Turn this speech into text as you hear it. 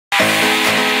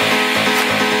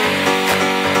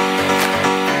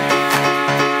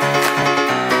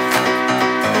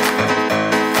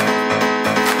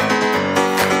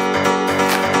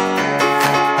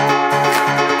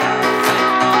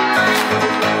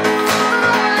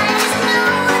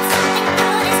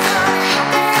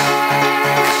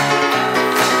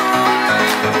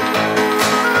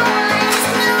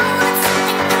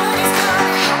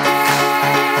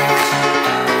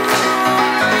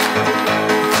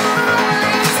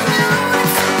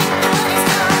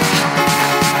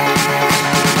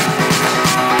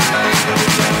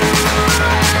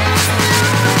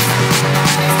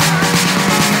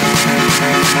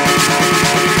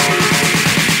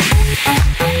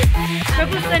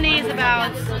Purple Sunday is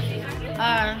about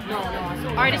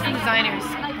artists and designers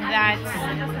that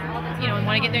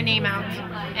want to get their name out,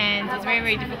 and it's very,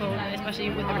 very difficult,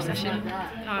 especially with the recession,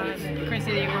 the current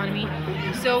state of the economy.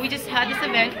 So we just had this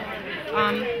event,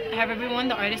 have everyone,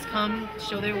 the artists, come,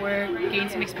 show their work, gain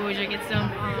some exposure, get some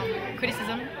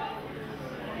criticism.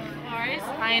 Ours,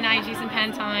 I&I, Jason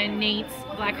Pantone, Nate,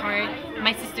 Blackheart,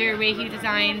 my sister Ray Hugh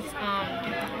Designs,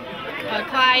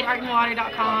 Clyde,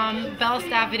 ArtandWater.com, Bell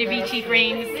Staff, Vitavici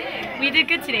Frames. We did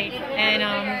good today, and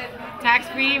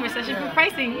tax-free, recession-proof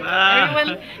pricing.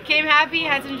 Everyone came happy,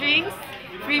 had some drinks,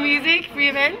 free music, free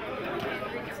event.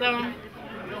 So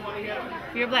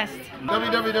we are blessed.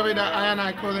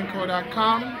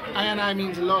 www.iandiclothingco.com. I&I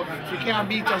means love. If you can't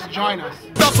beat us, join us.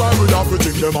 That's why we have to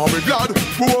think them and we glad.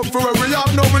 We work for where we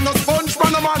have, no we no sponge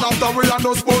from the man after we are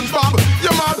no SpongeBob.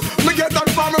 You mad? Me get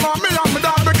that from me and me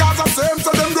dad because I same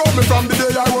so them grow me from the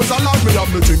day I was alive. Me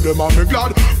have me think them and me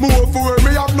glad. Me work for where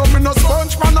we have, no me no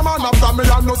sponge from the man after me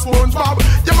are no SpongeBob.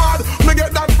 You mad? Me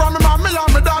get that from me and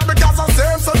me dad because I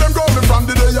same so them grow me from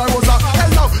the day I was alive. Hey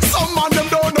now, some man them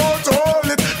don't know to hold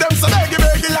it. Them say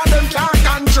beggy and them can't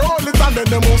control it, and then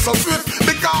them move so swift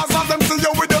because of them see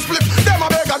you with the split. Them a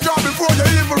beg a job before you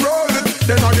even roll it.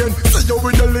 Then again, see you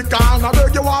with the liquor and I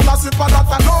beg you all a sip of that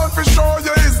alone for show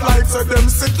you it's like say them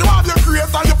sick. You have your create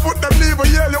and you put them leave a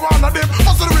year, you wanna them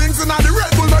hustle the wings and the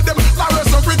Red Bull make them like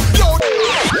rest of it. Yo.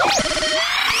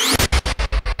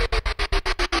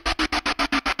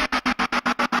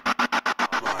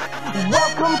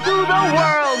 Welcome to the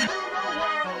world.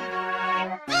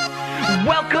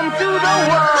 Welcome to the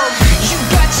world. You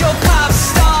got your pop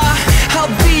star,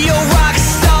 I'll be your rock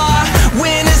star.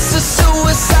 When it's a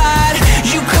suicide,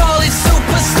 you call it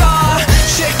superstar.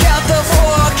 Check out the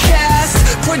forecast,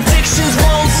 predictions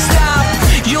won't stop.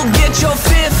 You'll get your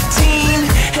 15,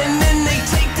 and then they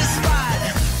take the spot.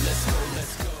 Let's go,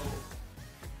 let's go.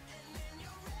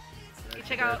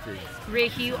 Check out Ray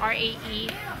Hugh,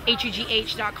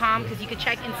 RAEHUGH.com, because you can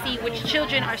check and see which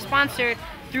children are sponsored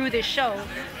through this show.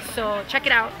 So check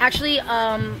it out. Actually,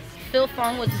 Phil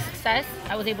Fong was a success.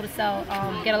 I was able to sell,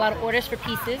 get a lot of orders for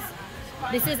pieces.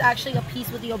 This is actually a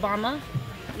piece with the Obama.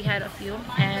 We had a few,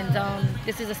 and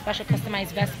this is a special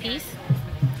customized vest piece.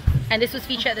 And this was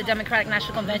featured at the Democratic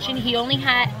National Convention. He only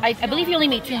had, I believe he only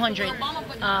made 200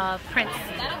 prints.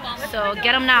 So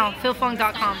get them now,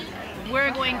 philfong.com.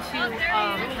 We're going to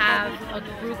have a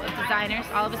group of designers,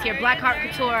 all of us here, Blackheart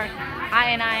Couture,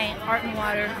 I&I, Art and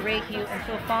Water, Ray Hugh, and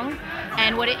Phil Fong.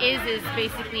 And what it is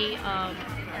basically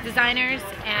designers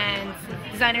and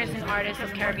artists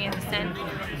of Caribbean descent,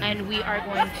 and we are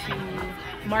going to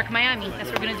mark Miami. That's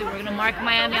what we're going to do. We're going to mark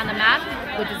Miami on the map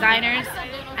with designers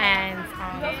and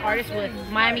artists with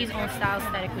Miami's own style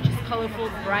aesthetic, which is colorful,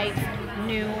 bright,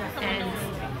 new, and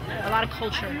a lot of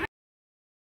culture.